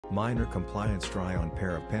Minor compliance try-on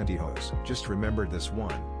pair of pantyhose. Just remembered this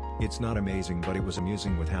one. It's not amazing, but it was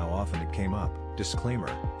amusing with how often it came up. Disclaimer,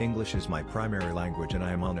 English is my primary language and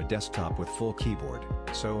I am on a desktop with full keyboard,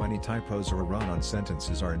 so any typos or run-on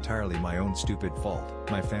sentences are entirely my own stupid fault.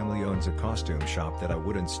 My family owns a costume shop that I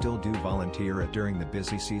would and still do volunteer at during the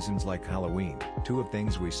busy seasons like Halloween. Two of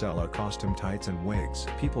things we sell are costume tights and wigs.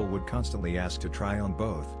 People would constantly ask to try on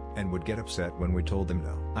both, and would get upset when we told them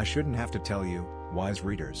no. I shouldn't have to tell you, wise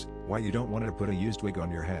readers, why you don't want to put a used wig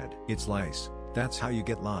on your head. It's lice. That's how you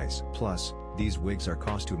get lice. Plus, these wigs are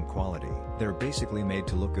costume quality. They're basically made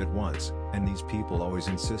to look good once, and these people always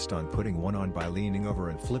insist on putting one on by leaning over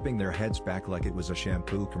and flipping their heads back like it was a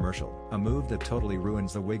shampoo commercial. A move that totally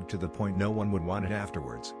ruins the wig to the point no one would want it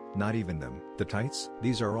afterwards, not even them. The tights?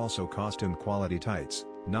 These are also costume quality tights,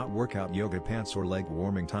 not workout yoga pants or leg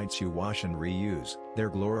warming tights you wash and reuse. They're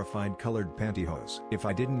glorified colored pantyhose. If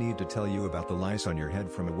I didn't need to tell you about the lice on your head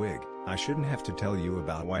from a wig, I shouldn't have to tell you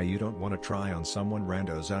about why you don't want to try on someone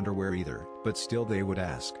rando's underwear either. But still they would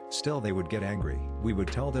ask. Still they would get angry. We would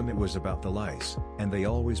tell them it was about the lice, and they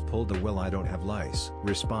always pulled the "well, I don't have lice"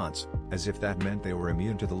 response, as if that meant they were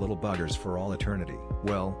immune to the little buggers for all eternity.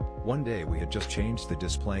 Well, one day we had just changed the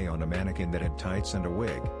display on a mannequin that had tights and a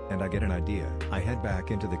wig, and I get an idea. I head back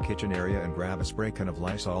into the kitchen area and grab a spray can of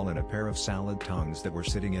Lysol and a pair of salad tongs that were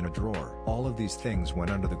sitting in a drawer. All of these things went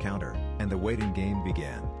under the counter, and the waiting game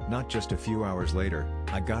began. Not just a few hours later,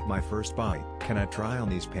 I got my first bite. Can I try on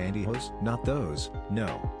these pantyhose? Not those,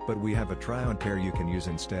 no, but we have a try-on pair you can use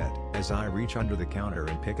instead. As I reach under the counter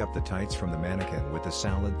and pick up the tights from the mannequin with the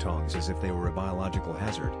salad tongs as if they were a biological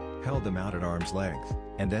hazard, held them out at arm's length,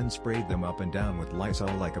 and then sprayed them up and down with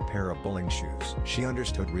Lysol like a pair of bowling shoes. She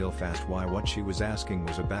understood real fast why what she was asking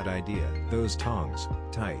was a bad idea. Those tongs,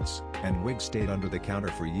 tights, and wig stayed under the counter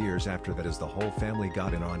for years after that as the whole family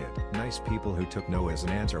got in on it. Nice people who took no as an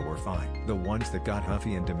answer were fine. The ones that got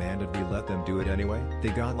huffy and demanded we let them do it anyway, they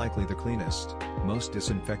got likely the cleanest, most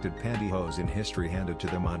disinfected pantyhose in history handed to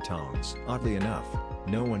them on tongs. Oddly enough,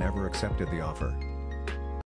 no one ever accepted the offer.